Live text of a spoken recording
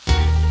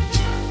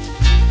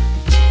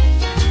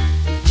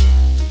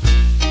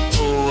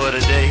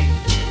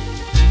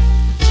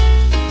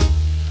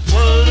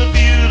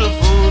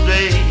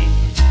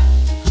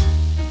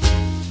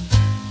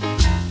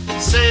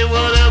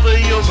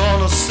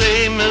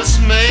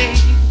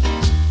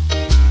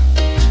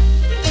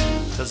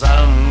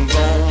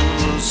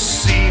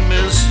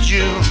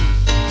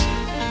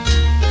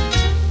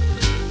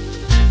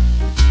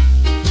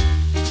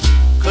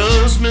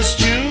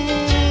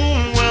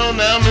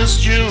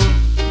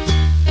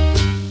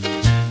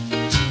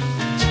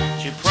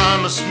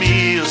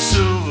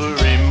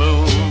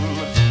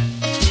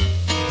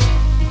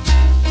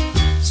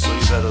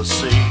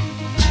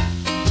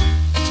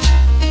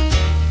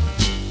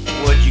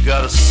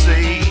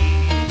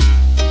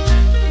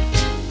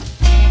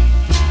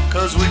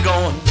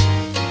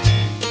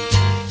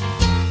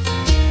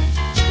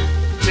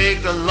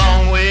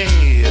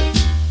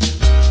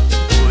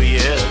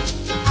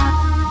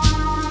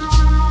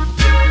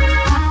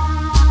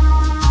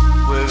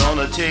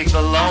take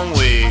the long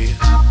way.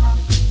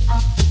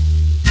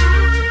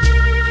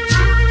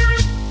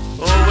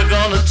 Oh, we're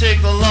gonna take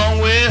the long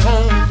way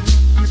home.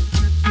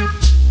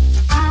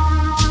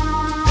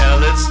 Yeah,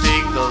 let's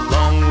take the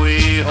long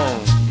way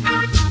home.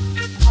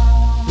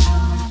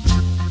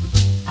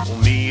 Oh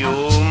me,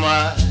 oh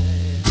my,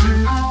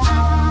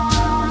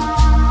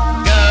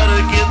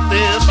 gotta get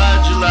there by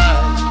July.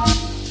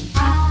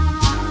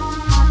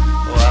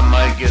 Oh, I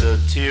might get a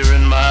tear in